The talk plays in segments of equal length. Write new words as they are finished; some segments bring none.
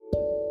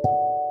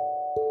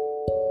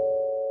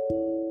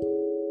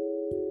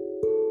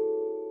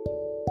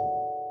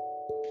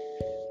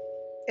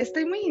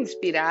Estoy muy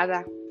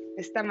inspirada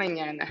esta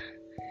mañana.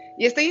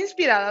 Y estoy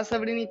inspirada,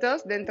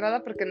 sobrinitos, de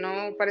entrada porque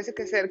no parece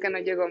que ser que no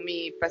llegó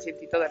mi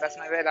pacientito de las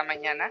 9 de la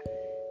mañana.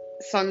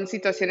 Son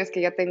situaciones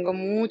que ya tengo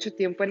mucho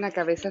tiempo en la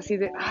cabeza, así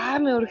de,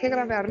 me urge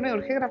grabar, me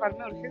urge grabar,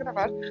 me urge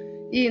grabar.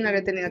 Y no le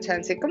he tenido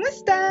chance. ¿Cómo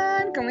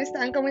están? ¿Cómo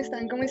están? ¿Cómo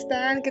están? ¿Cómo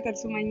están? ¿Qué tal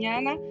su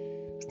mañana?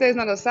 Ustedes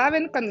no lo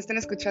saben, cuando estén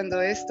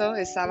escuchando esto,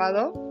 es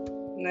sábado,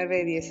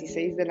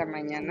 9:16 de la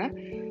mañana.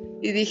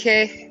 Y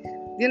dije,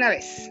 de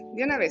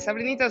una vez,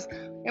 sobrinitos,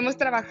 hemos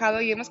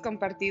trabajado y hemos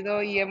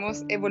compartido y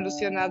hemos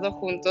evolucionado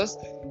juntos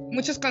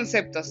muchos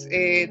conceptos.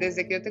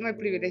 Desde que yo tengo el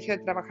privilegio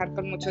de trabajar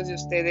con muchos de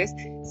ustedes,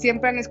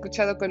 siempre han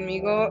escuchado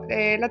conmigo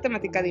la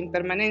temática de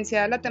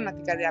impermanencia, la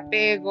temática de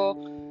apego.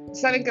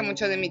 Saben que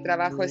mucho de mi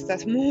trabajo está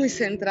muy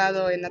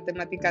centrado en la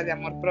temática de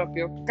amor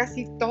propio.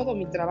 Casi todo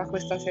mi trabajo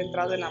está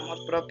centrado en amor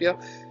propio.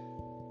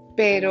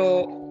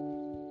 Pero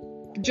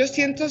yo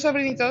siento,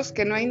 sobrinitos,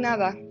 que no hay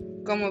nada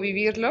como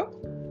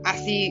vivirlo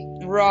así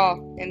raw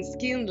and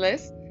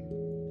skinless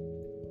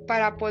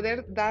para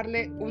poder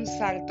darle un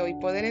salto y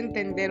poder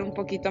entender un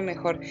poquito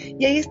mejor.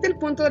 Y ahí está el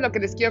punto de lo que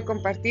les quiero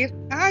compartir.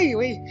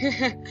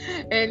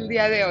 El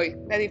día de hoy,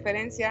 la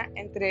diferencia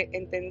entre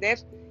entender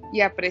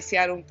y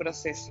apreciar un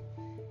proceso.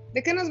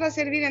 ¿De qué nos va a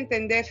servir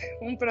entender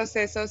un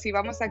proceso si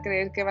vamos a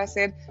creer que va a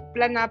ser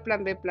plan A,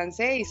 plan B, plan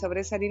C y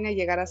sobre esa línea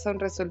llegarás a un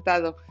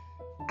resultado?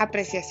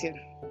 Apreciación.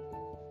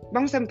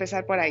 Vamos a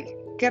empezar por ahí.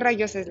 ¿Qué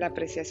rayos es la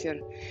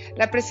apreciación?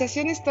 La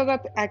apreciación es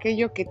todo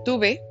aquello que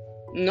tuve,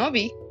 no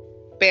vi,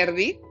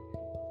 perdí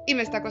y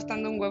me está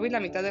costando un huevo y la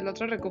mitad del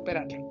otro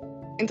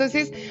recuperarlo.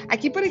 Entonces,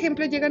 aquí por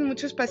ejemplo llegan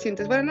muchos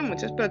pacientes, bueno, no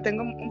muchos, pero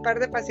tengo un par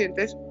de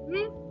pacientes,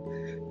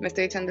 me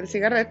estoy echando el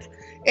cigarret.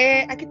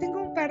 Aquí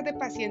tengo un par de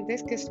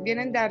pacientes que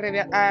vienen a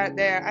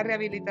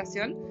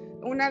rehabilitación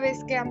una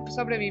vez que han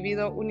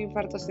sobrevivido un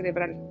infarto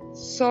cerebral.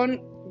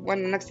 Son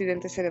un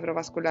accidente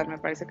cerebrovascular, me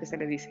parece que se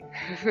le dice.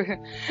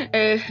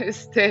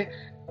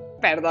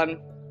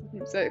 Perdón,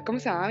 ¿cómo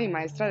se llama mi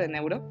maestra de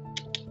neuro?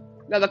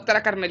 La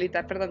doctora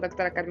Carmelita, perdón,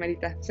 doctora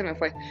Carmelita, se me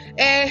fue.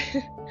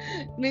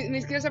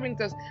 Mis queridos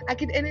amiguitos,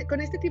 aquí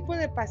con este tipo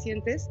de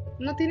pacientes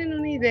no tienen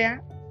una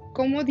idea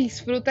cómo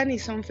disfrutan y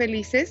son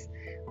felices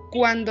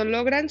cuando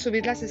logran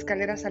subir las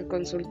escaleras al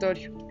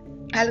consultorio.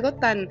 Algo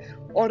tan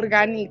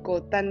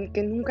orgánico, tan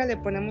que nunca le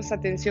ponemos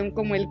atención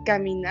como el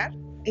caminar,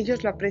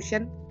 ellos lo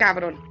aprecian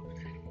cabrón.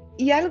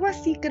 Y algo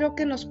así creo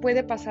que nos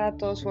puede pasar a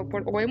todos,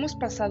 o hemos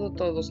pasado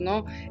todos,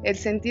 ¿no? El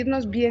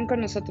sentirnos bien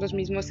con nosotros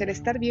mismos, el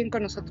estar bien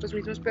con nosotros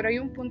mismos, pero hay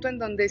un punto en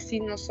donde si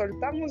nos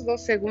soltamos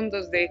 2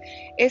 segundos de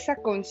esa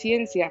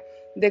conciencia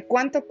de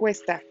cuánto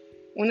cuesta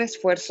un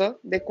esfuerzo,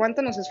 de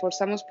cuánto nos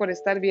esforzamos por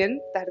estar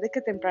bien, tarde que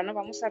temprano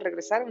vamos a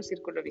regresar a un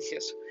círculo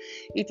vicioso.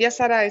 Y tía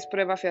Sara es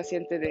prueba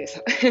fehaciente de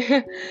eso.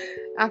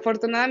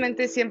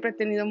 Afortunadamente siempre he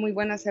tenido muy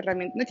buenas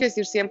herramientas, no quiero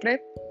decir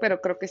siempre, pero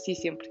creo que sí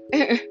siempre.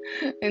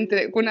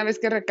 Una vez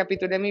que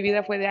recapitulé mi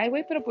vida fue de,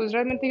 güey, pero pues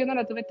realmente yo no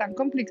la tuve tan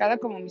complicada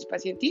como mis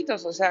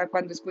pacientitos. O sea,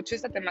 cuando escucho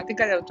esta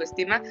temática de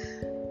autoestima,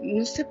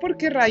 no sé por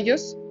qué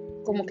rayos,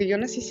 como que yo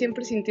nací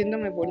siempre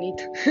sintiéndome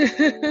bonita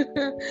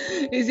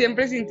y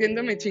siempre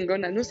sintiéndome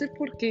chingona, no sé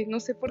por qué,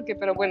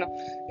 pero bueno,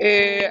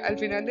 al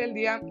final del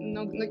día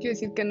no quiero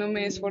decir que no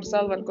me he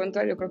esforzado, al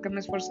contrario, creo que me he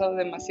esforzado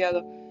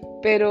demasiado,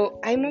 pero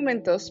hay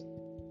momentos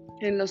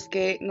en los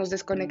que nos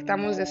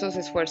desconectamos de esos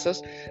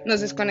esfuerzos,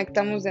 nos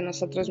desconectamos de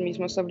nosotros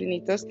mismos,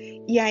 sobrinitos,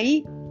 y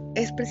ahí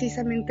es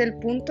precisamente el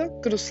punto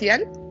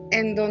crucial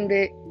en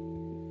donde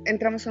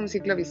entramos a un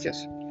ciclo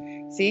vicioso.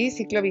 Sí,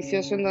 ciclo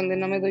vicioso en donde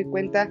no me doy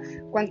cuenta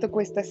cuánto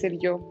cuesta ser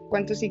yo,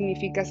 cuánto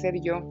significa ser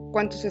yo,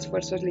 cuántos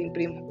esfuerzos le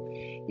imprimo.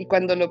 Y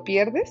cuando lo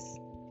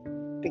pierdes,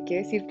 te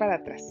quieres ir para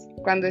atrás.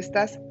 Cuando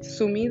estás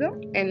sumido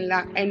en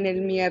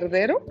el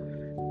mierdero,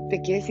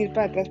 te quieres ir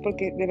para atrás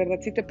porque de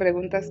verdad si te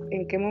preguntas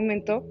en qué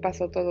momento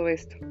pasó todo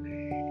esto.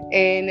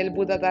 En el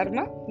Buda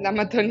Dharma,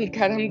 Lama Tony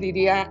Karam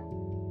diría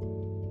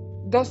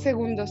 2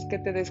 segundos que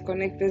te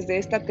desconectes de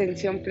esta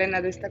atención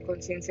plena, de esta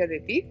conciencia de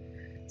ti.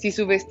 Si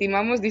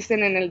subestimamos,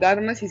 dicen en el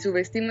Dharma, si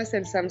subestimas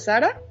el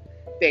samsara,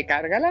 te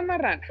carga la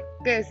marrana.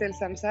 ¿Qué es el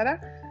samsara?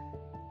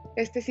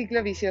 Este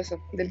ciclo vicioso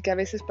del que a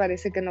veces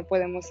parece que no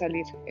podemos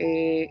salir,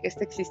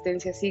 esta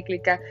existencia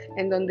cíclica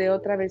en donde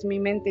otra vez mi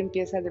mente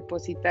empieza a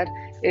depositar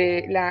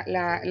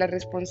la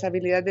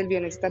responsabilidad del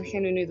bienestar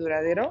genuino y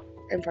duradero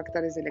en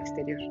factores del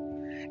exterior.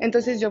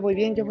 Entonces yo voy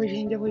bien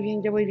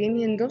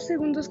y en 2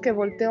 segundos que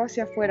volteo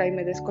hacia afuera y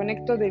me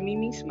desconecto de mí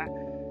misma,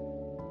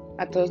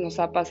 a todos nos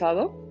ha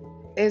pasado,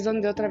 es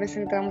donde otra vez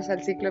entramos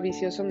al ciclo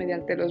vicioso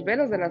mediante los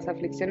velos de las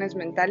aflicciones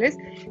mentales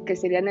que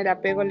serían el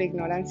apego, la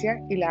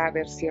ignorancia y la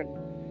aversión.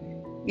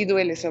 Y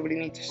duele,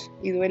 sobrinitos,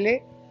 y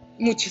duele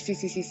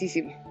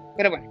muchísimo.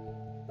 Pero bueno,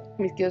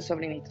 mis queridos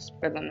sobrinitos,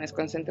 perdón, me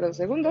desconcentré 2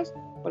 segundos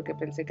porque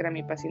pensé que era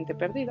mi paciente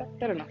perdida,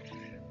 pero no,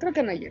 creo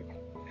que no llego.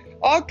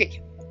 Ok,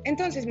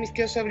 entonces mis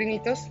queridos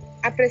sobrinitos,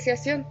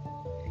 apreciación.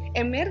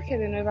 Emerge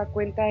de nueva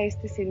cuenta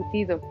este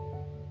sentido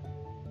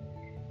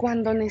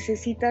cuando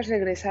necesitas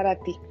regresar a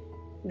ti.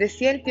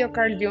 Decía el tío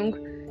Carl Jung,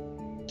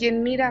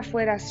 quien mira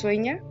afuera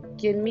sueña,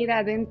 quien mira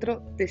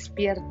adentro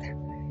despierta.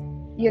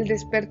 Y el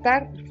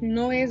despertar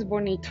no es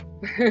bonito.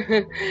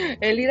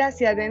 El ir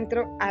hacia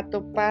adentro a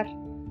topar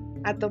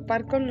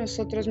con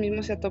nosotros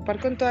mismos y a topar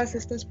con todas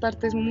estas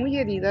partes muy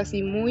heridas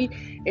y muy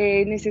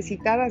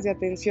necesitadas de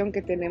atención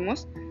que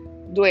tenemos,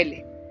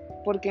 duele,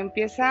 porque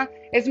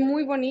es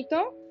muy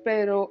bonito,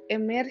 pero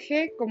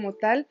emerge como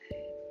tal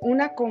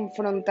una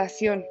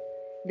confrontación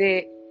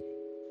de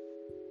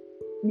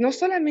no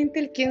solamente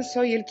el quién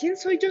soy,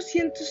 yo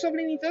siento,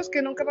 sobrinitos,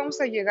 que nunca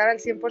vamos a llegar al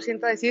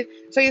 100% a decir,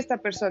 soy esta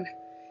persona.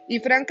 Y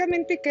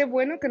francamente, qué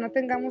bueno que no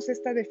tengamos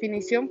esta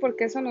definición,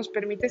 porque eso nos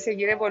permite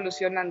seguir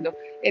evolucionando.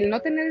 El no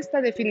tener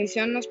esta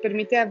definición nos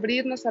permite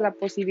abrirnos a la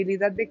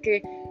posibilidad de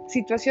que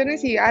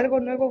situaciones y algo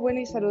nuevo,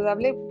 bueno y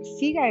saludable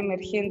siga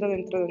emergiendo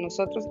dentro de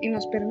nosotros y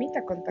nos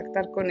permita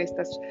contactar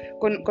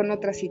con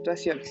otras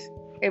situaciones.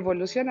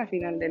 Evolución al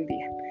final del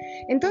día.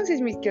 Entonces,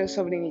 mis queridos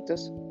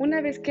sobrinitos,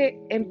 una vez que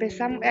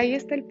empezamos, ahí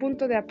está el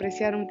punto de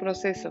apreciar un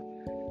proceso,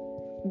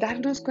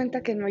 darnos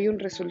cuenta que no hay un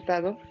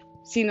resultado,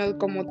 sino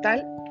como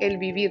tal el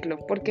vivirlo,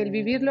 porque el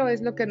vivirlo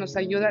es lo que nos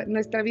ayuda.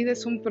 Nuestra vida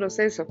es un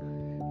proceso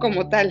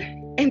como tal.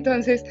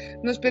 Entonces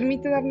nos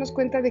permite darnos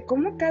cuenta de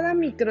cómo cada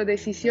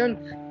microdecisión,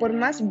 por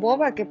más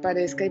boba que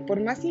parezca y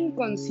por más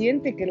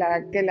inconsciente que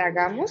la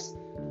hagamos,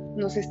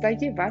 nos está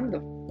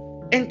llevando.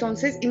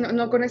 Entonces, y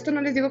no, con esto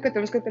no les digo que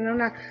tenemos que tener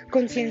una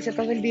conciencia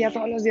todo el día,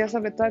 todos los días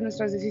sobre todas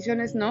nuestras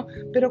decisiones, no,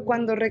 pero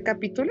cuando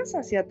recapitulas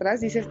hacia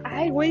atrás dices,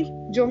 ay güey,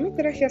 yo me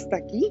traje hasta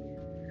aquí,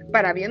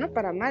 para bien o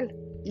para mal,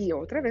 y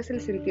otra vez el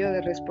sentido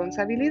de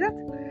responsabilidad.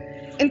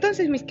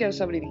 Entonces, mis queridos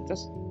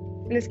sobrinitos,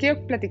 les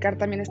quiero platicar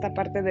también esta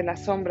parte de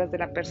las sombras de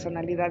la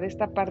personalidad,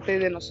 esta parte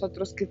de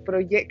nosotros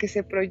que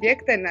se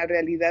proyecta en la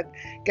realidad,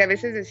 que a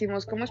veces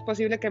decimos, ¿cómo es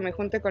posible que me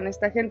junte con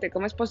esta gente?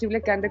 ¿Cómo es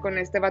posible que ande con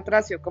este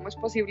batracio? ¿Cómo es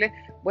posible?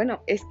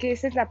 Bueno, es que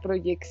esa es la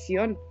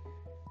proyección.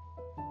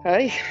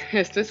 Ay,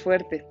 esto es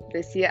fuerte.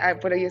 Decía,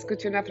 por ahí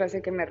escuché una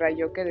frase que me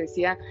rayó que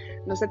decía,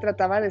 no se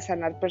trataba de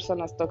sanar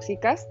personas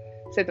tóxicas,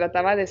 se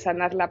trataba de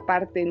sanar la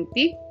parte en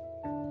ti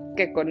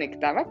que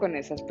conectaba con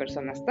esas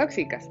personas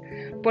tóxicas.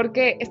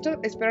 Porque esto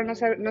espero no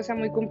sea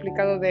muy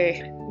complicado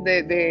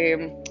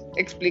de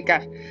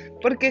explicar.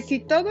 Porque si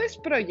todo es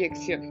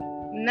proyección,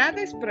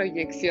 nada es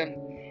proyección,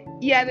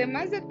 y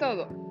además de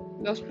todo,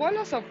 los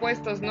polos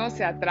opuestos no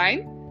se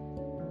atraen,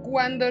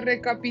 cuando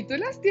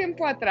recapitulas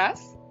tiempo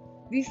atrás,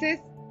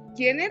 dices,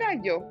 ¿quién era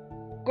yo?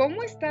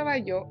 ¿Cómo estaba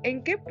yo?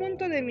 ¿En qué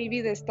punto de mi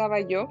vida estaba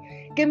yo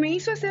que me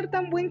hizo hacer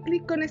tan buen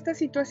clic con estas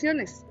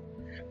situaciones?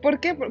 ¿Por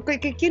qué?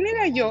 Porque ¿quién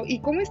era yo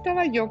y cómo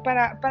estaba yo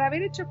para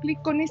haber hecho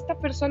clic con esta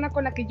persona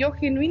con la que yo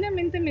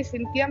genuinamente me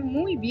sentía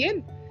muy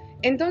bien?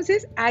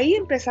 Entonces ahí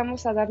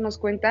empezamos a darnos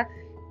cuenta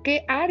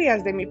qué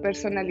áreas de mi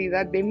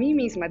personalidad, de mí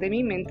misma, de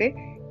mi mente,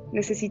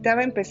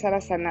 necesitaba empezar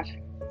a sanar,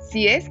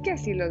 si es que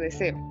así lo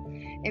deseo.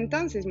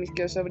 Entonces, mis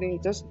queridos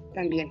sobrinitos,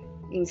 también,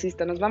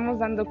 insisto, nos vamos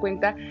dando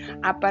cuenta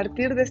a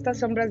partir de estas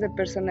sombras de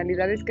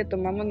personalidades que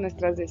tomamos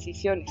nuestras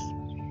decisiones.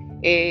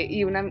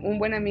 Y un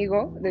buen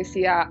amigo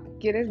decía,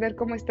 ¿quieres ver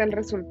cómo está el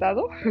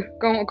resultado?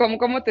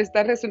 ¿Cómo te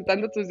están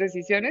resultando tus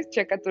decisiones?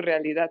 Checa tu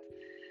realidad.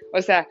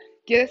 O sea,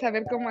 ¿quieres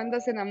saber cómo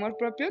andas en amor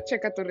propio?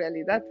 Checa tu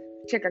realidad.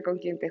 Checa con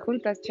quién te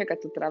juntas, checa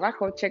tu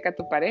trabajo, checa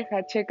tu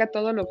pareja, checa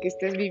todo lo que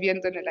estés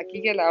viviendo en el aquí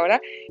y el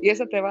ahora, y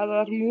eso te va a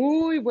dar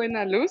muy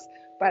buena luz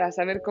para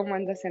saber cómo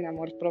andas en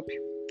amor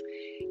propio.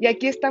 Y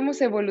aquí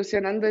estamos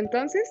evolucionando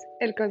entonces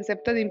el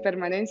concepto de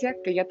impermanencia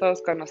que ya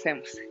todos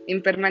conocemos.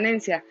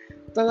 Impermanencia,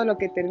 todo lo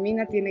que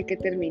termina tiene que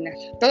terminar.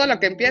 Todo lo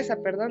que empieza,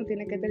 perdón,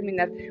 tiene que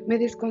terminar. Me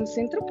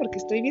desconcentro porque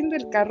estoy viendo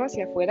el carro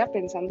hacia afuera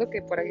pensando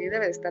que por ahí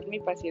debe de estar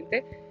mi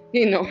paciente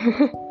y no.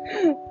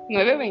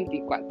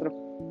 9:24.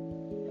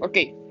 Ok.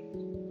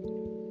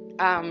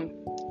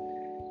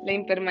 La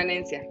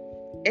impermanencia.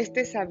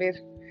 Este saber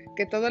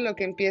que todo lo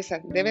que empieza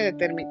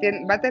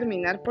va a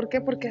terminar. ¿Por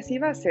qué? Porque así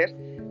va a ser.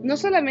 No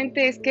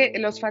solamente es que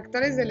los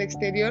factores del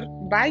exterior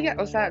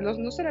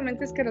no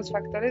solamente es que los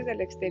factores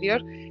del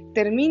exterior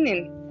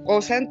terminen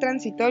o sean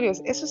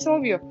transitorios, eso es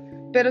obvio,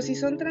 pero si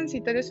son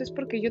transitorios es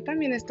porque yo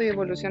también estoy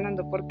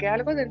evolucionando, porque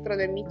algo dentro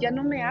de mí ya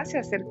no me hace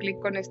hacer clic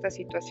con estas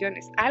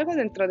situaciones, algo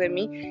dentro de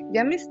mí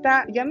ya me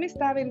está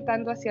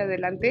aventando hacia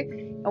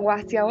adelante o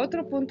hacia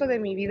otro punto de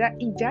mi vida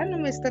y ya no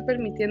me está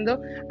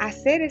permitiendo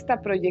hacer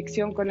esta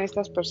proyección con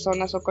estas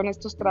personas o con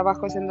estos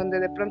trabajos en donde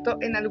de pronto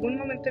en algún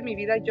momento de mi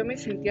vida yo me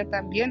sentía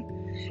tan bien.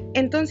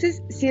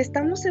 Entonces, si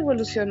estamos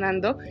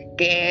evolucionando,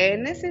 ¿qué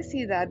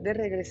necesidad de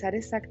regresar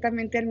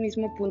exactamente al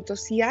mismo punto?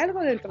 Si algo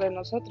dentro de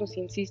nosotros,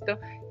 insisto,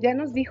 ya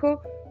nos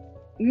dijo,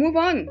 move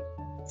on,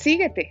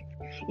 síguete.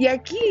 Y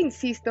aquí,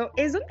 insisto,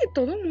 es donde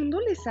todo el mundo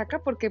le saca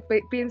porque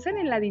piensan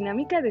en la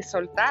dinámica de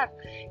soltar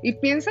y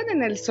piensan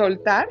en el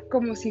soltar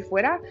como si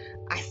fuera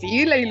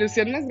así la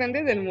ilusión más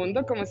grande del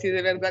mundo, como si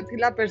de verdad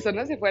la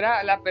persona,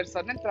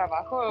 el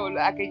trabajo o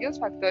aquellos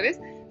factores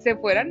se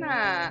fueran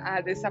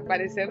a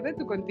desaparecer de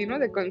tu continuo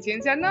de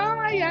conciencia. No,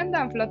 ahí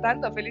andan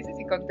flotando, felices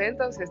y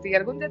contentos, y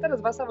algún día te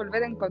los vas a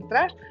volver a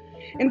encontrar.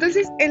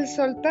 Entonces, el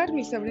soltar,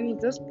 mis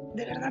sobrinitos,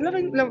 de verdad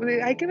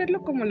hay que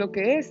verlo como lo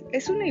que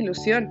es una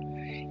ilusión.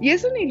 Y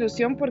es una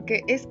ilusión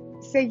porque es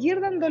seguir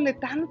dándole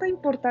tanta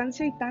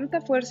importancia y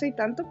tanta fuerza y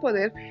tanto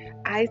poder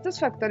a estos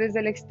factores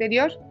del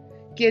exterior.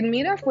 Quien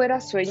mira afuera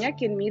sueña,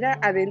 quien mira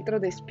adentro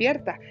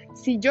despierta.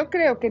 Si yo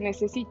creo que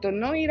necesito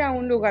no ir a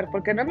un lugar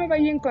porque no me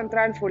vaya a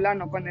encontrar el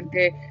fulano con el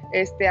que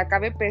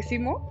acabé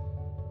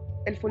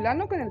pésimo, el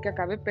fulano con el que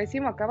acabé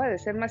pésimo acaba de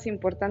ser más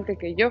importante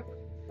que yo.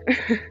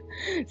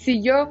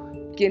 Si yo,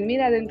 quien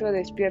mira adentro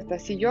despierta,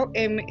 si yo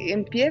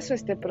empiezo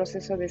este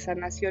proceso de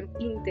sanación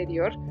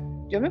interior,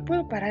 yo me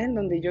puedo parar en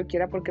donde yo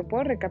quiera porque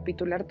puedo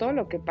recapitular todo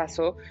lo que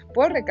pasó,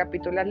 puedo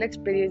recapitular la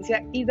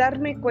experiencia y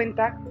darme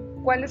cuenta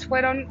cuáles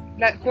fueron,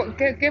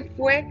 qué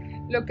fue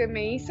lo que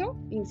me hizo,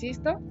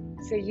 insisto,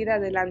 seguir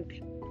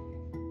adelante.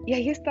 Y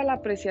ahí está la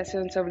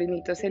apreciación,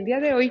 sobrinitos. El día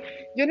de hoy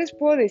yo les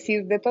puedo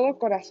decir de todo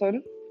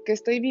corazón que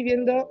estoy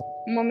viviendo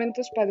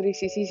momentos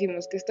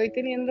padricísimos, que estoy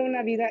teniendo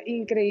una vida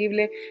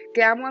increíble,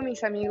 que amo a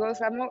mis amigos,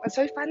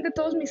 soy fan de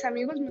todos mis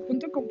amigos, me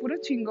junto con puro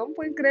chingón,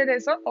 ¿pueden creer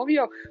eso?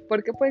 Obvio.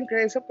 ¿Por qué pueden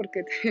creer eso?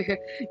 Porque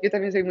yo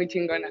también soy muy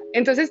chingona.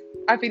 Entonces,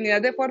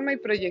 afinidad de forma y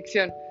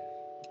proyección.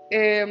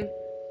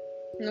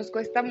 Nos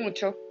cuesta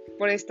mucho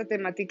por esta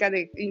temática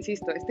de,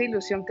 insisto, esta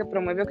ilusión que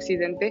promueve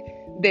Occidente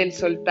del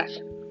soltar.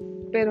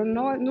 Pero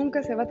no,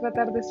 nunca se va a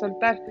tratar de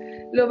soltar.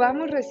 Lo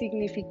vamos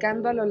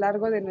resignificando a lo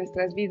largo de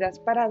nuestras vidas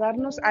para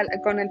darnos,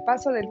 con el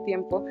paso del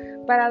tiempo,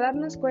 para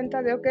darnos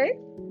cuenta de, ok,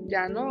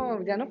 ya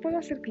no puedo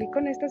hacer clic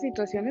con estas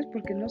situaciones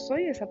porque no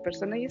soy esa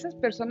persona y esas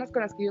personas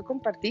con las que yo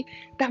compartí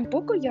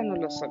tampoco ya no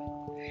lo son.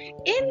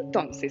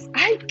 Entonces,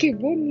 ¡ay, qué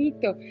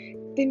bonito!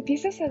 Te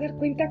empiezas a dar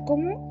cuenta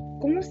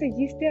cómo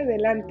seguiste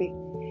adelante.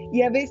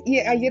 Y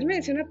ayer me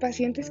decía una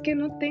paciente, es que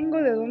no tengo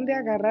de dónde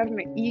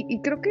agarrarme. Y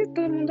creo que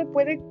todo el mundo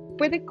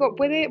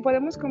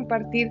podemos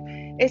compartir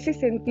ese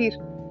sentir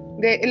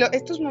de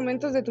estos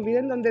momentos de tu vida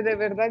en donde de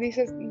verdad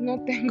dices,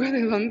 no tengo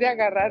de dónde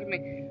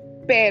agarrarme.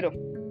 Pero,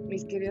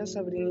 mis queridos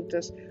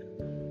sobrinitos,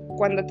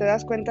 cuando te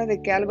das cuenta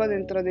de que algo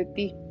dentro de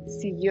ti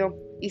siguió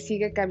y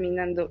sigue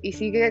caminando y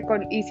sigue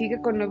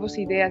con nuevas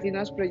ideas y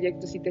nuevos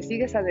proyectos y te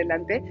sigues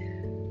adelante,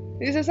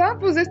 y dices,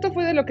 pues esto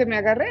fue de lo que me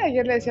agarré.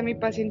 Ayer le decía a mi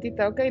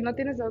pacientita, ok, no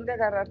tienes de dónde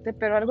agarrarte,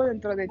 pero algo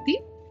dentro de ti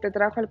te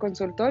trajo al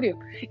consultorio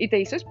y te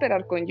hizo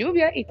esperar con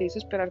lluvia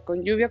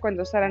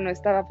cuando Sara no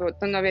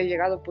había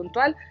llegado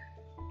puntual.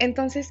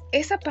 Entonces,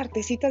 esa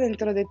partecita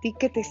dentro de ti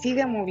que te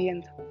sigue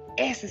moviendo,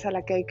 esa es a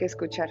la que hay que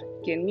escuchar.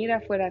 Quien mira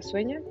afuera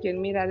sueña,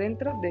 quien mira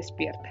adentro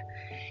despierta.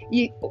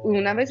 Y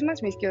una vez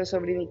más, mis queridos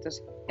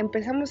sobrinitos,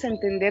 empezamos a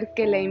entender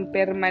que la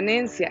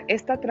impermanencia,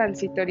 esta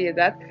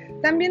transitoriedad,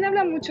 también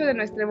habla mucho de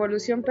nuestra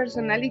evolución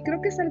personal y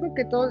creo que es algo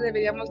que todos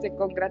deberíamos de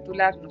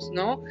congratularnos,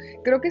 ¿no?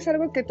 Creo que es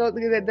algo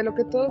de lo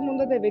que todo el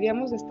mundo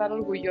deberíamos de estar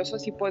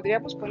orgullosos y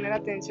podríamos poner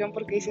atención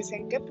porque dices,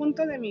 ¿en qué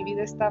punto de mi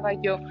vida estaba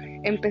yo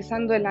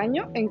empezando el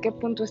año? ¿En qué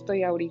punto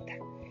estoy ahorita?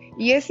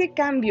 Y ese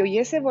cambio y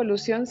esa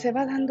evolución se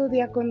va dando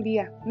día con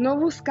día, no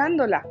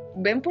buscándola.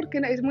 ¿Ven por qué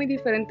es muy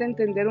diferente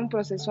entender un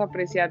proceso a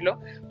apreciarlo?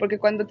 Porque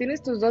cuando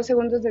tienes tus 2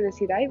 segundos de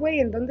decir, ay, güey,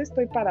 ¿en dónde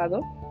estoy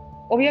parado?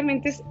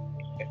 Obviamente es,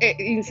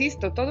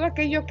 insisto, todo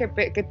aquello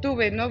que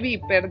tuve, no vi,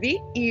 perdí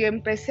y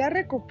empecé a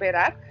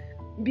recuperar,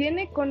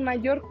 viene con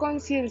mayor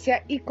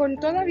conciencia y con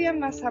todavía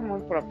más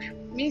amor propio.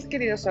 Mis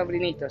queridos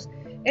sobrinitos,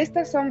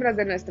 estas sombras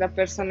de nuestra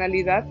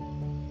personalidad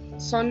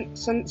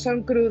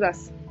son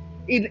crudas.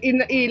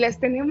 Y les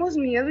tenemos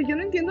miedo, yo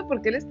no entiendo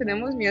por qué les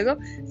tenemos miedo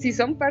si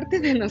son parte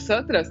de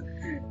nosotros,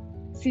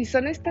 si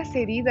son estas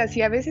heridas,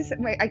 y a veces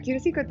aquí en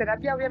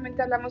psicoterapia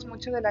obviamente hablamos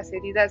mucho de las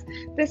heridas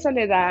de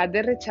soledad,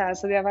 de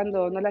rechazo, de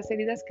abandono, las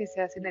heridas que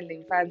se hacen en la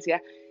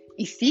infancia,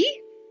 y sí,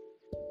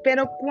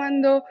 pero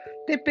cuando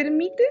te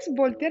permites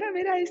voltear a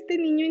ver a este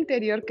niño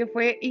interior que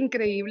fue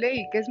increíble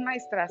y que es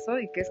maestrazo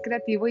y que es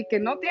creativo y que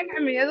no tenga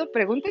miedo,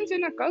 pregúntense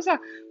una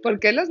cosa, ¿por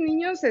qué los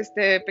niños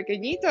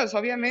pequeñitos,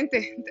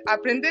 obviamente,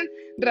 aprenden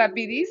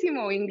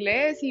rapidísimo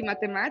inglés y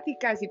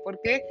matemáticas? ¿Y por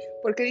qué?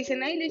 Porque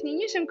dicen, ay, los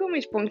niños son como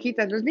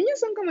esponjitas. Los niños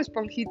son como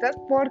esponjitas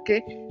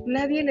porque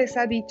nadie les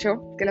ha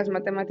dicho que las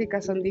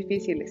matemáticas son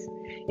difíciles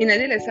y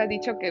nadie les ha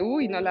dicho que,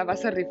 uy, no la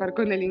vas a rifar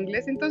con el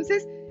inglés.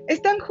 Entonces,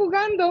 están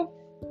jugando.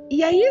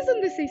 Y ahí es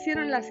donde se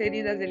hicieron las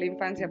heridas de la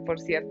infancia, por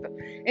cierto.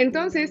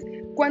 Entonces,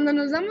 cuando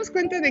nos damos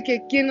cuenta de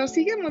que quien nos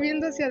sigue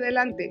moviendo hacia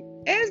adelante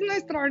es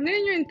nuestro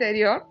niño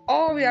interior,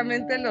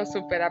 obviamente lo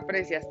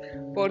superaprecias.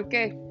 ¿Por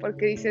qué?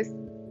 Porque dices,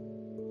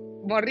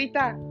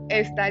 morrita,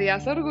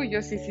 estarías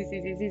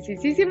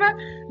orgullosísima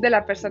de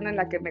la persona en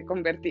la que me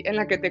convertí, en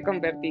la que te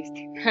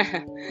convertiste.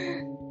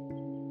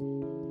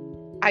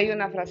 Hay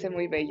una frase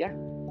muy bella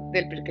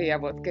del Pirkei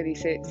Avot que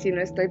dice, si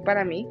no estoy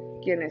para mí,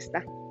 ¿quién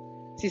está?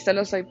 Si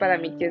solo soy para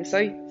mí, ¿quién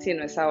soy? Si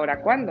no es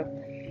ahora, ¿cuándo?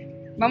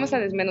 Vamos a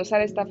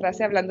desmenuzar esta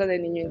frase hablando de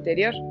niño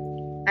interior.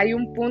 Hay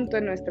un punto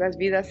en nuestras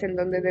vidas en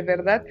donde de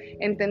verdad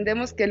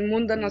entendemos que el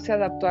mundo no se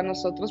adaptó a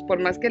nosotros, por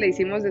más que le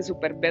hicimos de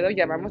super pedo,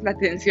 llamamos la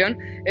atención,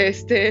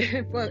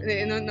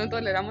 no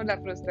toleramos la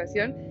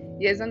frustración,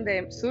 y es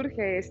donde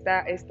surge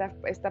esta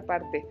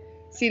parte.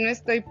 Si no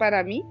estoy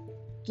para mí,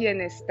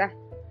 ¿quién está?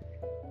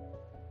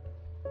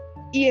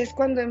 Y es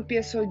cuando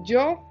empiezo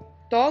yo,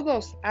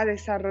 todos, a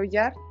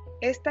desarrollar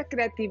esta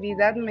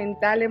creatividad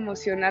mental,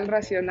 emocional,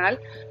 racional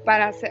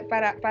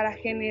para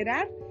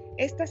generar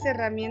estas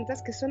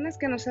herramientas que son las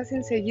que nos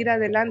hacen seguir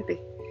adelante.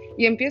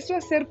 Y empiezo a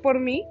hacer por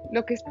mí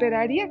lo que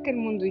esperaría que el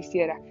mundo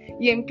hiciera.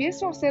 Y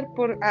empiezo a hacer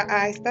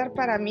a estar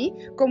para mí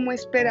como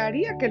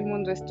esperaría que el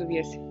mundo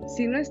estuviese.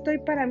 Si no estoy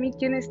para mí,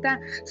 ¿quién está?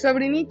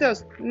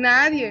 Sobrinitos,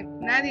 nadie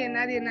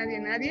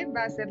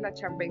va a hacer la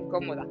chamba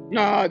incómoda.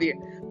 Nadie.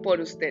 Por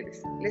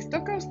ustedes. Les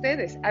toca a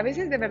ustedes. A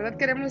veces de verdad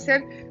queremos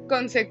ser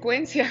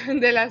consecuencia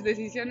de las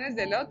decisiones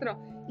del otro.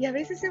 Y a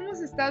veces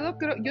hemos estado,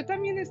 yo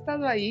también he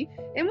estado ahí,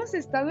 hemos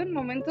estado en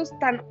momentos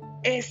tan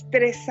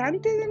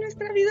estresantes de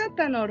nuestra vida,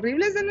 tan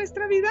horribles de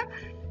nuestra vida,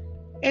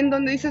 en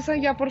donde dices,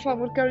 ay, ya, por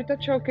favor, que ahorita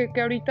choque,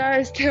 que ahorita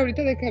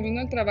de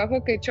camino al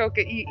trabajo, que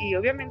choque, y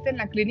obviamente en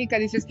la clínica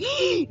dices,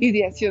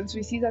 ideación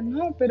suicida,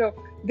 no, pero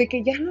de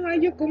que ya no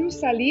hay yo cómo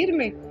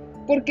salirme,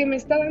 porque me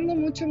está dando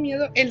mucho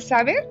miedo el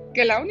saber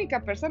que la única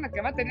persona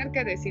que va a tener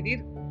que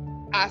decidir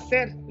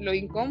hacer lo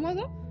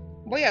incómodo,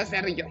 voy a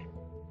ser yo,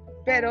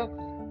 pero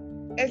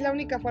es la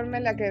única forma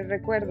en la que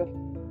recuerdo,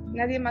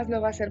 nadie más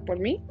lo va a hacer por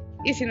mí,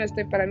 y si no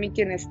estoy para mí,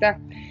 ¿quién está?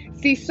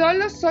 Si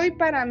solo soy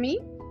para mí,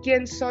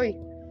 ¿quién soy?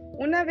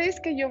 Una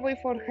vez que yo voy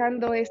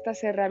forjando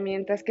estas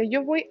herramientas, que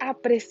yo voy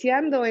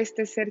apreciando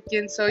este ser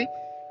quien soy,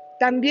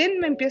 también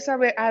me empiezo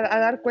a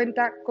dar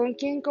cuenta con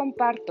quién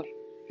comparto.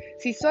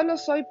 Si solo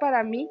soy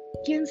para mí,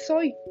 ¿quién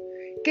soy?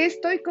 ¿Qué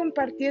estoy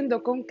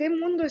compartiendo? ¿Con qué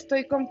mundo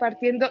estoy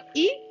compartiendo?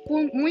 Y,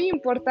 muy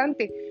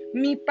importante,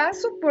 mi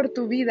paso por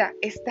tu vida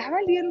está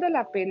valiendo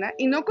la pena.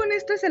 Y no con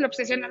esto es el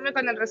obsesionarme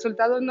con el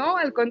resultado, no,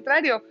 al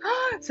contrario.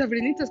 ¡Ah!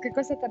 Sobrinitos, qué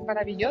cosa tan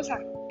maravillosa.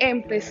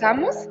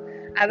 Empezamos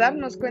a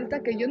darnos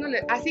cuenta que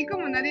así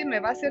como nadie me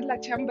va a hacer la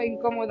chamba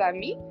incómoda a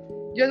mí,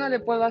 yo no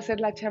le puedo hacer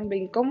la chamba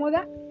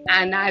incómoda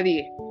a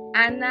nadie.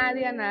 A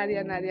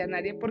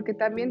nadie, porque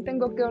también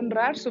tengo que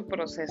honrar su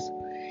proceso.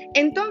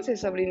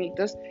 Entonces,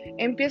 sobrinitos,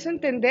 empiezo a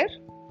entender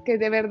que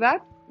de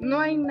verdad no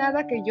hay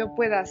nada que yo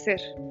pueda hacer.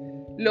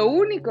 Lo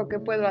único que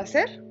puedo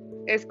hacer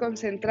es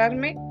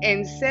concentrarme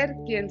en ser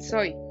quien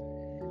soy.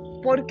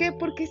 ¿Por qué?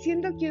 Porque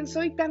siendo quien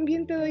soy,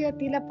 también te doy a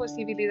ti la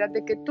posibilidad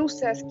de que tú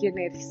seas quien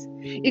eres.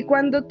 Y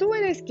cuando tú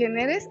eres quien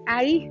eres,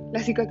 ahí la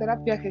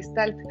psicoterapia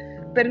Gestalt,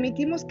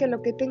 permitimos que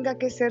lo que tenga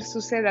que ser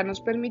suceda,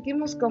 nos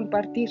permitimos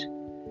compartir.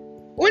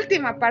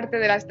 Última parte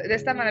de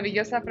esta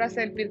maravillosa frase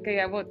del Pirkei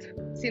Avot.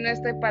 Si no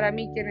estoy para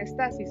mí, ¿quién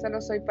está? Si solo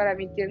soy para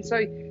mí, ¿quién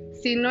soy?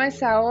 Si no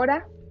es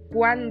ahora,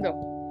 ¿cuándo?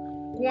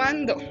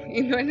 ¿Cuándo?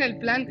 Y no en el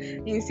plan,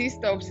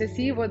 insisto,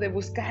 obsesivo de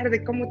buscar,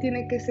 de cómo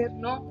tiene que ser,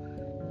 no.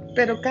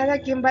 Pero cada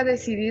quien va a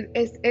decidir,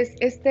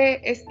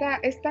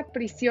 esta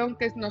prisión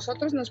que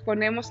nosotros nos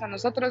ponemos a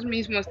nosotros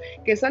mismos,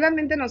 que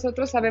solamente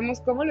nosotros sabemos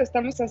cómo lo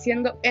estamos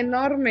haciendo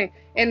enorme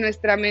en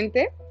nuestra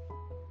mente.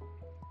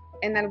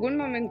 En algún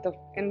momento,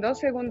 en 2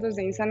 segundos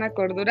de insana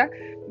cordura,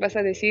 vas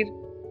a decir,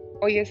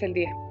 hoy es el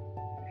día.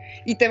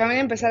 Y te van a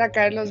empezar a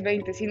caer los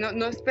 20. Si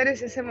no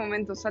esperes ese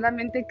momento,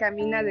 solamente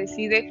camina,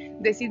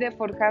 decide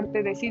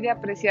forjarte, decide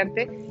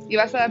apreciarte y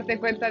vas a darte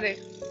cuenta de,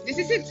 this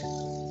is it,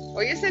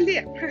 hoy es el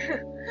día.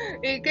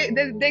 ¿De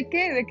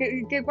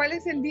qué? ¿Cuál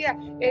es el día?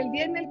 El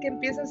día en el que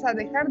empiezas a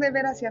dejar de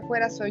ver hacia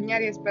afuera,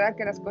 soñar y esperar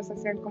que las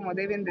cosas sean como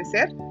deben de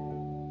ser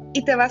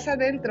y te vas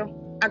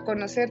adentro a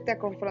conocerte, a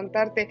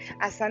confrontarte,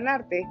 a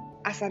sanarte,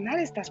 a sanar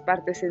estas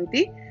partes en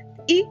ti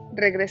y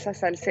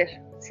regresas al ser.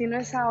 Si no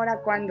es ahora,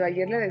 ¿cuándo?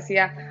 Ayer le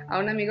decía a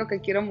un amigo que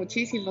quiero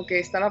muchísimo que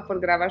estaba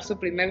por grabar su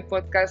primer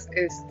podcast,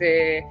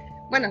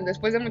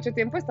 después de mucho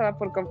tiempo estaba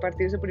por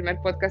compartir su primer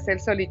podcast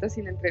él solito,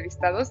 sin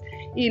entrevistados,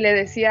 y le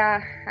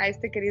decía a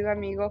este querido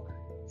amigo,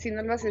 si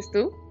no lo haces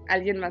tú,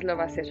 alguien más lo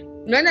va a hacer.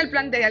 No en el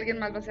plan de alguien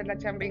más va a hacer la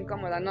chamba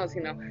incómoda, no,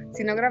 sino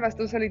si no grabas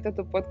tú solito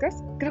tu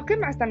podcast, creo que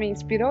hasta me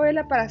inspiró él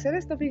para hacer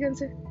esto,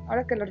 fíjense,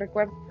 ahora que lo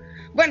recuerdo.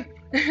 Bueno,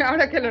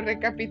 ahora que lo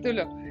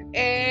recapitulo,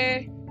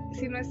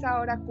 si no es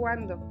ahora,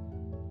 ¿cuándo?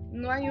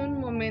 No hay un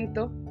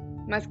momento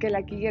más que el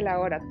aquí y el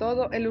ahora.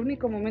 El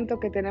único momento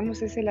que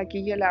tenemos es el aquí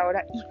y el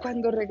ahora, y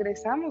cuando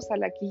regresamos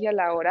al aquí y al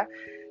ahora,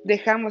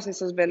 dejamos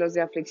esos velos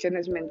de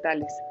aflicciones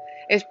mentales.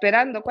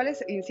 Esperando,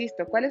 ¿cuáles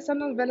son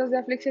los velos de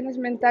aflicciones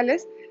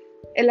mentales?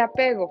 El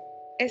apego,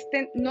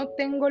 no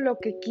tengo lo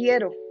que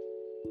quiero,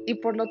 y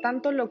por lo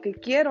tanto lo que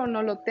quiero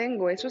no lo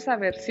tengo, eso es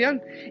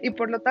aversión, y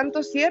por lo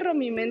tanto cierro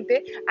mi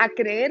mente a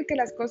creer que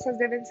las cosas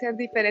deben ser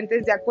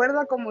diferentes de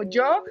acuerdo a como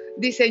yo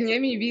diseñé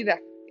mi vida.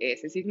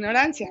 Esa es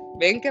ignorancia.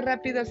 ¿Ven qué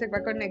rápido se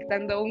va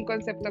conectando un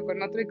concepto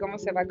con otro y cómo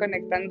se va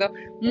conectando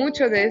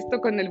mucho de esto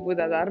con el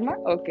Buda Dharma?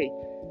 Ok.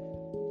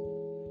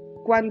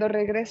 Cuando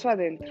regreso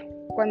adentro,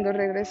 cuando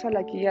regreso al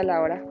aquí y a la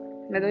hora,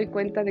 me doy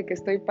cuenta de que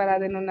estoy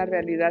parada en una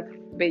realidad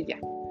bella.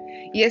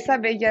 Y esa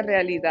bella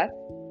realidad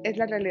es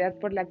la realidad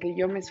por la que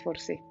yo me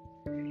esforcé.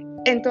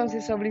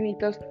 Entonces,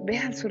 sobrinitos,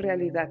 vean su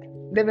realidad.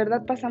 De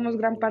verdad pasamos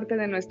gran parte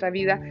de nuestra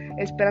vida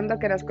esperando a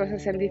que las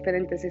cosas sean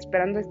diferentes,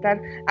 esperando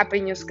estar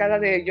apeñoscada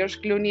de George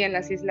Clooney en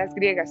las Islas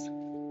Griegas.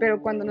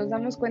 Pero cuando nos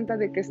damos cuenta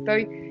de que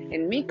estoy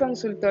en mi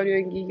consultorio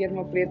en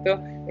Guillermo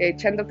Prieto,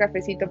 echando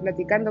cafecito,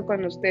 platicando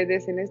con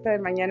ustedes en esta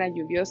mañana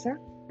lluviosa,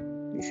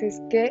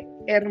 Dices, qué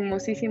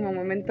hermosísimo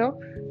momento,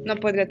 no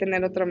podría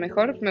tener otro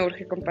mejor, me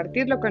urge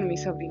compartirlo con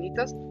mis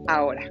sobrinitos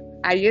ahora.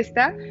 Ahí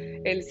está,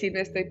 el si no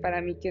estoy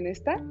para mí, ¿quién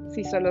está?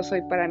 Si solo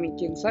soy para mí,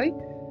 ¿quién soy?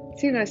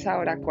 Si no es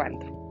ahora,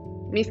 ¿cuándo?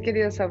 Mis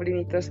queridos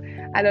sobrinitos,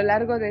 a lo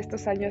largo de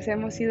estos años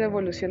hemos ido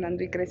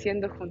evolucionando y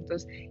creciendo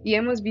juntos y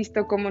hemos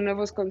visto cómo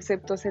nuevos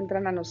conceptos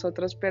entran a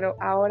nosotros, pero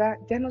ahora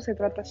ya no se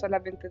trata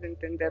solamente de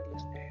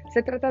entenderlos,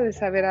 se trata de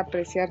saber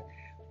apreciar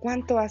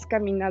cuánto has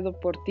caminado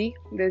por ti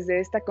desde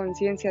esta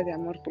conciencia de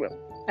amor propio.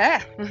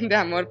 De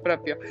amor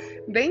propio.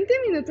 20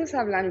 minutos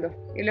hablando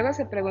y luego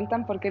se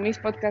preguntan por qué mis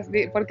podcasts,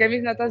 por qué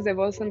mis notas de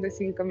voz son de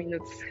 5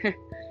 minutos.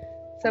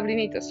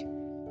 Sobrinitos,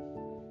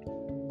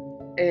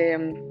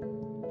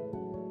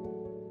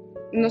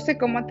 no sé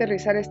cómo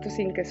aterrizar esto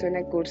sin que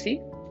suene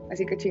cursi,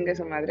 así que chingue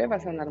su madre, va a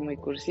sonar muy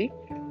cursi.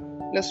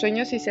 Los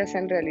sueños sí se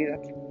hacen realidad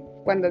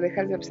cuando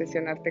dejas de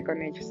obsesionarte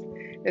con ellos.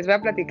 Les voy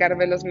a platicar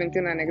velozmente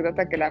una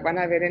anécdota que la van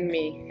a ver en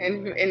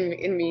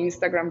mi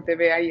Instagram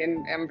TV ahí en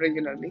I'm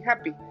Regularly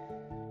Happy.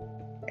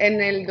 En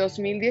el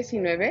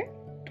 2019,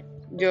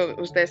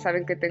 ustedes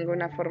saben que tengo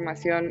una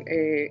formación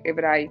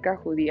hebraica,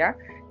 judía,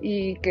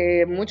 y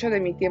que mucho de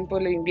mi tiempo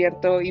lo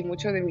invierto y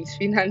mucho de mis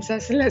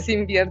finanzas las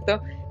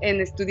invierto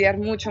en estudiar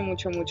mucho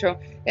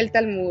el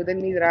Talmud, el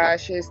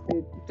Midrash.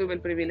 Tuve el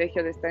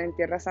privilegio de estar en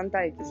Tierra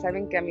Santa y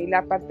saben que a mí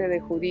la parte de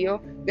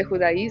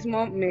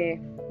judaísmo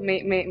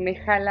me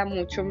jala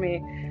mucho,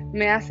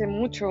 me hace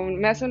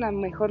una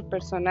mejor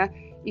persona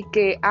y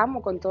que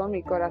amo con todo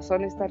mi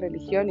corazón esta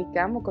religión y que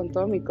amo con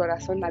todo mi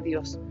corazón a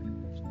Dios.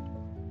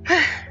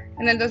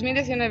 En el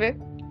 2019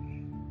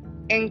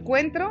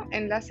 encuentro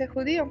Enlace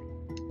Judío,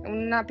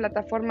 una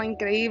plataforma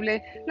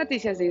increíble,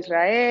 noticias de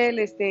Israel,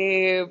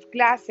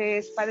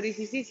 clases,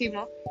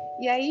 padricísimo,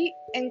 y ahí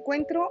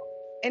encuentro,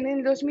 en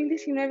el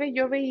 2019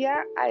 yo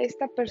veía a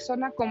esta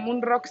persona como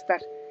un rockstar,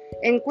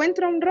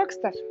 encuentro a un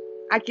rockstar,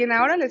 a quien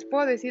ahora les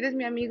puedo decir es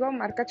mi amigo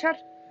Mark Achar.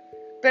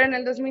 Pero en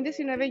el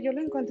 2019 yo lo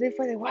encontré y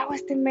fue de, wow,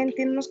 este men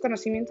tiene unos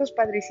conocimientos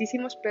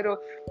padricísimos, pero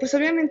pues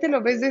obviamente lo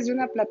ves desde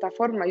una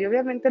plataforma y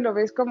obviamente lo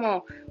ves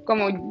como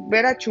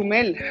ver a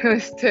Chumel,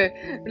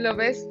 lo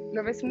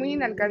ves muy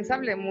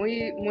inalcanzable,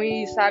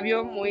 muy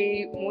sabio,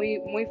 muy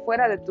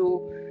fuera de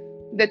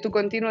tu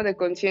continuo de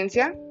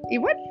conciencia. Y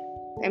bueno,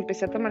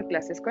 empecé a tomar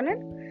clases con él.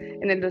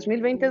 En el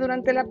 2020,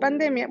 durante la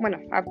pandemia,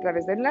 a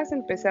través de Enlace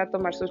empecé a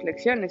tomar sus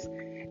lecciones.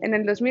 En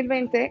el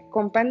 2020,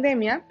 con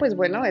pandemia, pues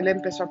bueno, él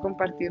empezó a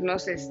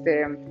compartirnos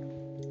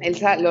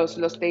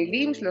los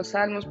Teilims, los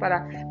salmos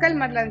para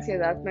calmar la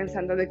ansiedad,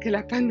 pensando de que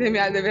la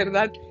pandemia de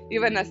verdad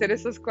iban a ser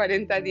esos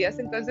 40 días.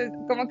 Entonces,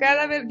 como que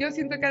yo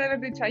siento que ha de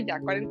haber dicho, ay,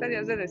 ya, 40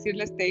 días de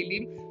decirles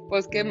Teilim,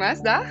 pues qué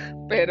más da,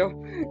 pero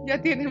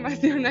ya tiene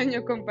más de un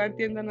año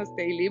compartiéndonos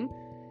Teilim.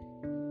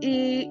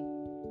 Y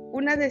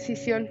una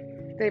decisión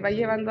te va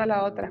llevando a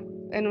la otra.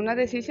 En una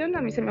decisión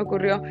a mí se me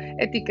ocurrió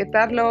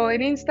etiquetarlo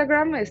en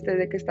Instagram,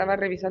 de que estaba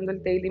revisando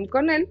el Teilim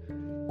con él,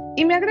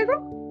 y me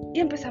agregó y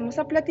empezamos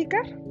a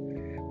platicar.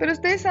 Pero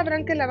ustedes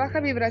sabrán que la baja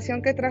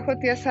vibración que trajo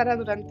tía Sara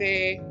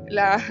durante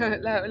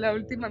la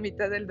última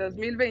mitad del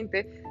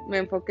 2020, me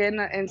enfoqué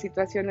en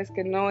situaciones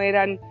que no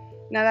eran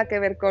nada que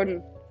ver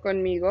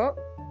conmigo,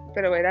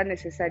 pero era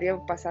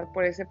necesario pasar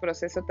por ese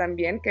proceso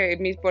también, que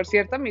por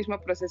cierto, mismo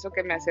proceso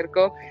que me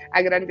acercó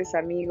a grandes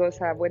amigos,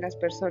 a buenas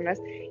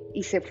personas,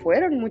 y se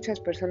fueron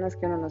muchas personas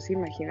que uno no se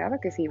imaginaba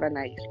que se iban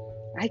a ir.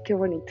 ¡Ay, qué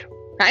bonito!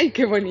 ¡Ay,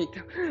 qué bonito!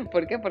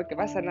 ¿Por qué? Porque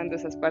va sanando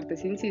esas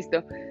partes,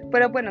 insisto.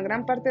 Pero bueno,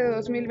 gran parte de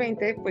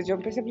 2020, pues yo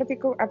empecé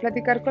a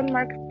platicar con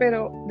Mark,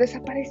 pero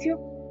desapareció.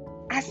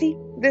 Así,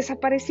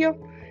 desapareció.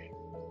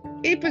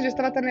 Y pues yo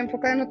estaba tan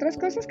enfocada en otras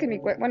cosas que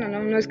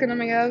no es que no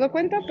me haya dado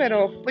cuenta,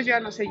 pero pues yo ya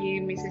no seguí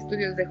mis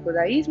estudios de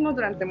judaísmo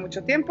durante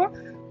mucho tiempo,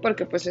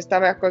 porque pues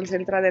estaba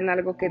concentrada en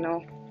algo que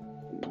no...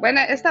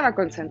 estaba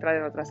concentrada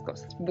en otras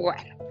cosas.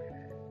 Bueno,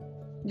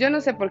 yo no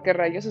sé por qué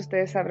rayos,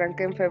 ustedes sabrán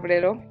que en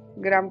febrero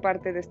gran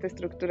parte de esta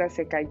estructura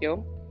se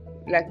cayó,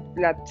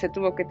 se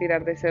tuvo que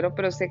tirar de cero,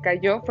 pero se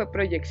cayó, fue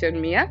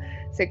proyección mía,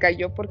 se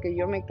cayó porque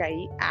yo me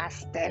caí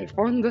hasta el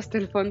fondo,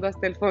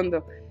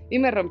 y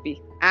me rompí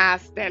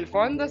hasta el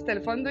fondo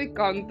y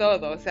con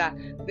todo, o sea,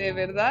 de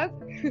verdad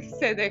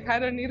se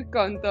dejaron ir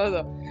con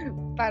todo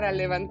para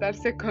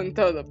levantarse con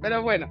todo.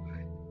 Pero bueno,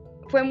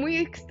 fue muy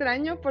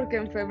extraño porque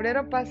en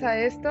febrero pasa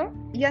esto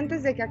y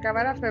antes de que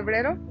acabara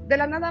febrero, de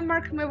la nada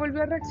Mark me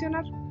volvió a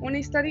reaccionar una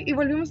historia y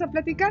volvimos a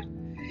platicar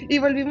y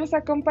volvimos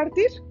a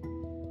compartir.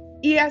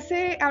 Y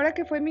ahora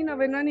que fue mi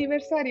 9º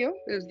aniversario,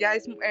 pues ya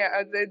es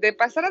de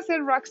pasar a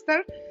ser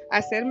rockstar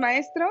a ser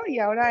maestro, y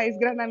ahora es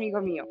gran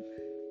amigo mío.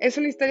 Es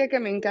una historia que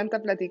me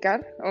encanta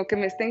platicar, o que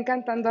me está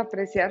encantando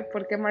apreciar,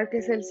 porque Mark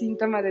es el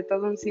síntoma de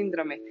todo un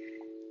síndrome,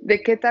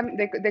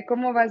 de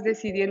cómo vas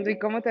decidiendo y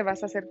cómo te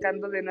vas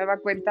acercando de nueva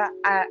cuenta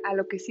a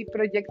lo que sí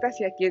proyectas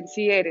y a quien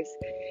sí eres.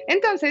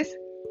 Entonces,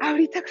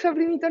 ahorita,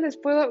 sobrinito,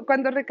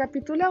 cuando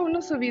recapitula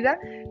uno su vida,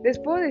 les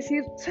puedo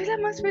decir, soy la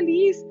más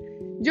feliz.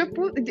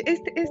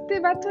 Este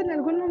vato en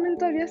algún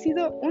momento había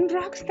sido un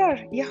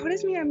rockstar y ahora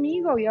es mi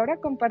amigo y ahora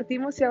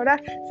compartimos y ahora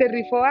se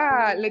rifó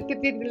a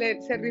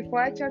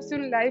echarse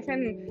un live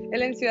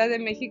él en Ciudad de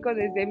México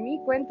desde mi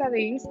cuenta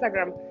de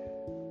Instagram.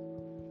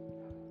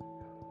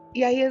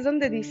 Y ahí es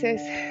donde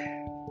dices,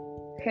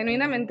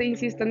 genuinamente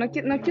insisto, no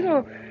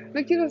quiero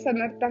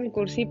sonar tan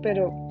cursi,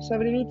 pero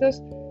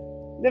sobrinitos,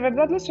 de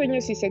verdad los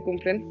sueños sí se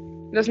cumplen,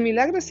 los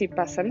milagros sí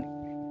pasan,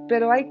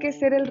 pero hay que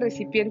ser el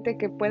recipiente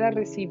que pueda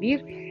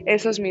recibir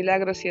esos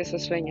milagros y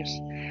esos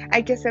sueños.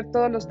 Hay que hacer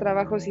todos los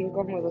trabajos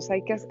incómodos,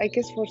 hay que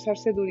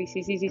esforzarse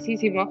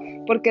durísimo,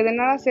 porque de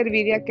nada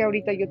serviría que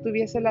ahorita yo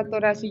tuviese la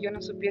Torá si yo no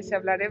supiese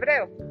hablar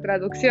hebreo.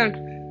 Traducción.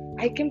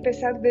 Hay que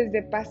empezar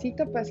desde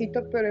pasito a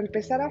pasito, pero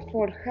empezar a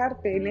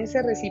forjarte en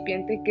ese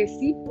recipiente que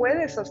sí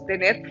puede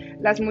sostener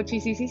las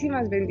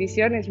muchísimas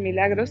bendiciones,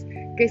 milagros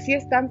que sí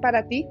están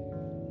para ti.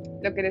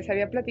 Lo que les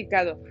había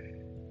platicado,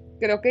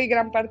 creo que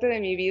gran parte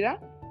de mi vida,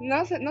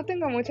 no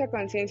tengo mucha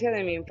conciencia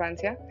de mi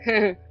infancia,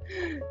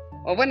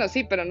 o bueno,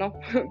 sí, pero no,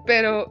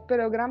 pero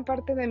gran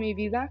parte de mi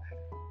vida,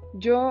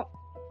 yo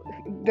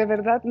de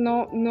verdad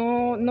no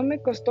me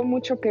costó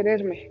mucho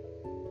quererme,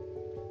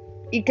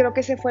 y creo que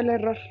ese fue el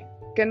error,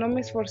 que no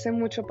me esforcé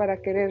mucho para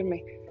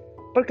quererme,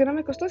 porque no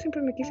me costó,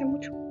 siempre me quise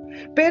mucho,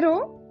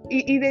 pero,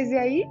 y desde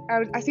ahí,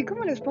 así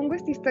como les pongo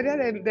esta historia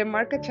de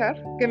Mark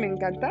Achar, que me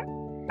encanta,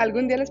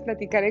 algún día les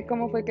platicaré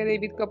cómo fue que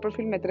David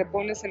Copperfield me trepó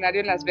a un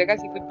escenario en Las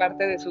Vegas y fui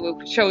parte de su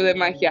show de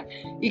magia.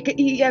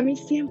 Y a mí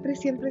siempre,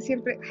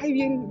 ay,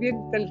 bien,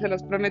 se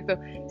los prometo,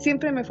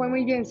 siempre me fue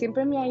muy bien,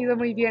 siempre me ha ido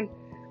muy bien.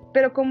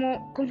 Pero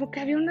como que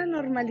había una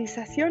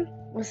normalización.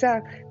 O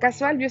sea,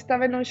 casual, yo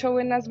estaba en un show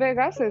en Las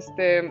Vegas,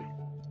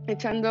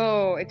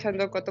 echando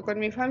coto con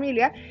mi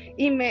familia,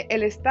 y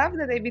el staff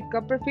de David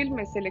Copperfield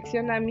me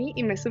selecciona a mí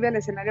y me sube al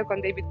escenario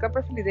con David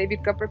Copperfield, y David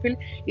Copperfield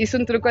hizo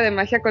un truco de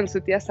magia con su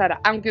tía Sara.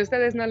 Aunque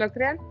ustedes no lo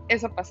crean,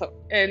 eso pasó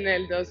en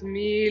el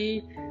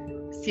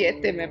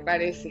 2007, me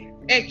parece.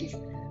 X.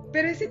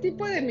 Pero ese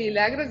tipo de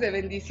milagros, de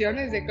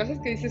bendiciones, de cosas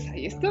que dices,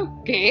 ay, ¿esto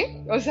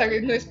qué? O sea,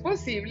 ¿no es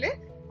posible?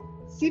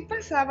 Sí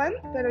pasaban,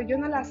 pero yo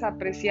no las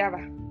apreciaba.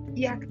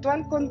 Y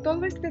actual, con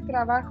todo este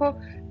trabajo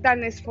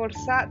tan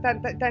esforzado,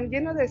 tan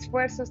lleno de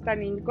esfuerzos,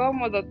 tan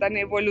incómodo, tan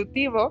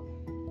evolutivo,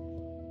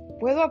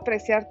 puedo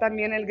apreciar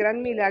también el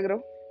gran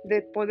milagro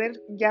de poder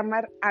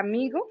llamar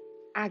amigo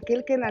a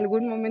aquel que en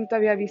algún momento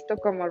había visto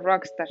como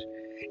rockstar.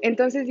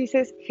 Entonces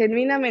dices,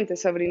 genuinamente,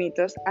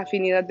 sobrinitos,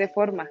 afinidad de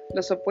forma,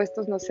 los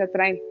opuestos no se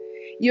atraen.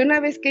 Y una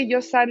vez que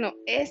yo sano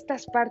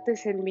estas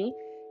partes en mí,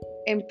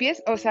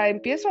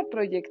 empiezo a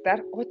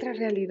proyectar otra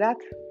realidad,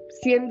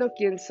 siendo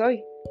quien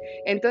soy.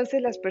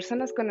 Entonces las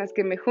personas con las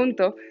que me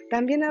junto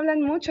también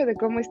hablan mucho de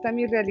cómo está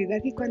mi realidad,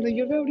 y cuando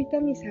yo veo ahorita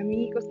a mis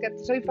amigos, que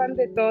soy fan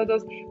de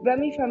todos, veo a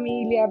mi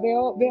familia,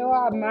 veo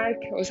a Mark,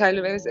 o sea,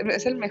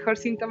 es el mejor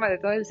síntoma de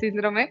todo el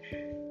síndrome,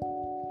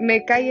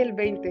 me cae el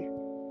 20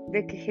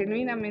 de que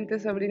genuinamente,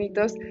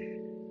 sobrinitos,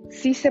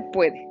 sí se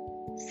puede,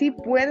 sí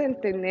pueden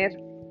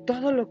tener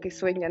todo lo que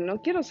sueñan.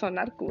 No quiero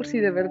sonar cursi,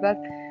 de verdad,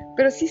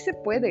 pero sí se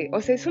puede. O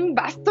sea, es un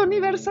vasto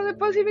universo de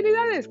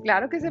posibilidades,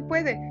 claro que se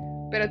puede,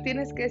 pero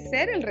tienes que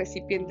ser el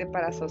recipiente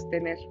para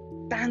sostener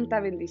tanta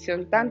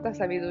bendición, tanta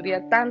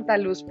sabiduría, tanta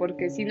luz,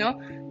 porque si no,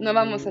 no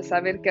vamos a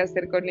saber qué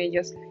hacer con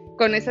ellos,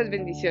 con esas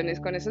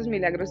bendiciones, con esos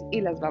milagros, y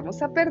las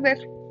vamos a perder.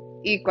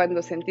 Y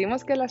cuando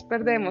sentimos que las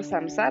perdemos,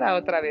 samsara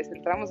otra vez,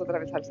 entramos otra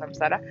vez al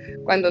samsara,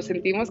 cuando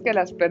sentimos que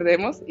las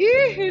perdemos,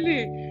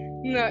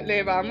 no,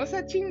 le vamos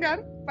a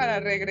chingar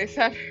para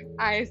regresar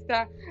a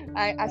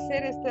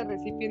ser este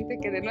recipiente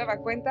que de nueva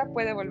cuenta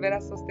puede volver a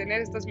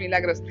sostener estos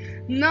milagros.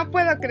 No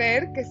puedo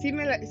creer que sí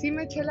me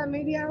eché la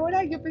media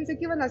hora. Yo pensé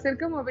que iban a ser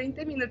como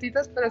 20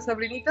 minutitos, pero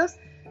sobrinitos,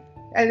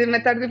 me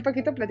tardé un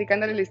poquito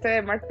platicando la historia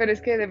de Mark, pero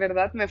es que de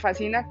verdad me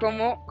fascina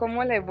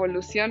cómo la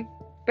evolución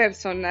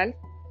personal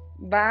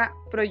va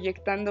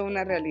proyectando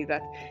una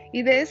realidad.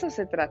 Y de eso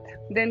se trata,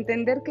 de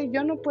entender que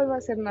yo no puedo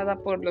hacer nada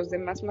por los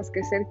demás más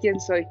que ser quien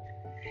soy.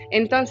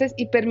 Entonces,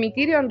 y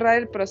permitir y honrar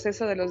el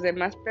proceso de los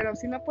demás, pero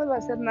si no puedo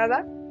hacer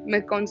nada,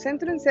 me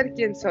concentro en ser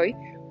quien soy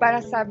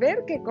para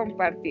saber qué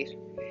compartir.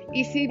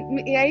 Y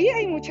ahí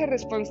hay mucha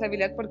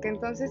responsabilidad, porque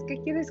entonces, ¿qué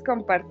quieres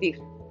compartir?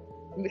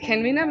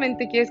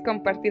 ¿Genuinamente quieres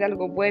compartir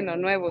algo bueno,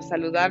 nuevo,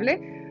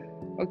 saludable?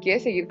 ¿O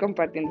quieres seguir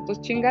compartiendo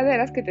tus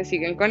chingaderas que te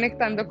siguen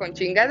conectando con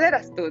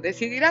chingaderas? Tú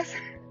decidirás.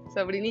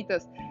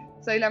 Sobrinitos,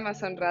 soy la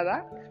más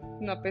honrada.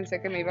 No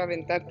pensé que me iba a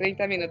aventar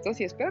 30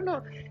 minutos y espero no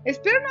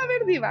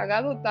haber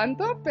divagado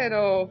tanto,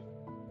 pero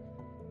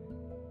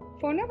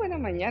fue una buena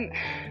mañana.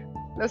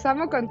 Los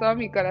amo con todo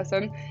mi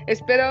corazón.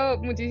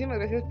 Muchísimas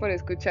gracias por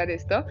escuchar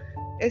esto.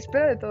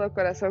 Espero de todo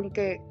corazón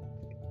que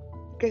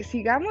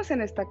sigamos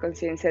en esta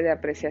conciencia de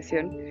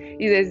apreciación,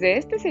 y desde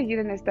seguir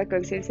en esta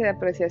conciencia de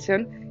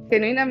apreciación,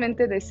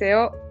 genuinamente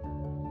deseo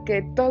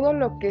que todo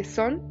lo que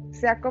son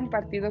sea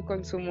compartido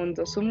con su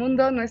mundo,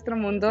 nuestro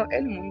mundo,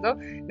 el mundo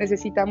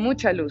necesita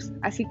mucha luz,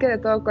 así que de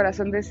todo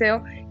corazón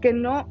deseo que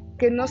no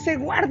se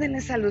guarden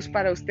esa luz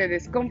para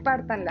ustedes,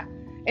 compártanla,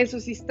 en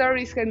sus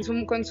stories,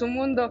 con su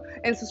mundo,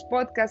 en sus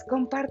podcasts.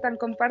 Compartan,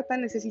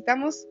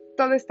 necesitamos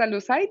toda esta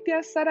luz. Ay,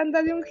 tía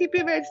Saranda de un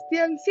hippie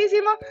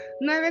bestialísimo,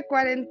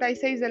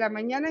 9:46 de la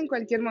mañana, en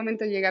cualquier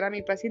momento llegará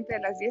mi paciente a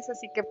las 10,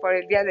 así que por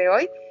el día de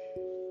hoy,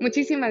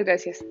 muchísimas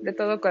gracias, de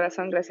todo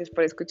corazón, gracias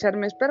por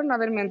escucharme. Espero no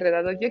haberme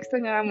enredado. Yo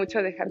extrañaba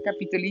mucho dejar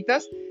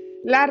capitulitos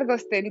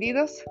largos,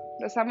 tendidos.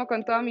 Los amo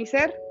con todo mi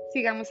ser.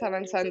 Sigamos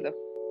avanzando.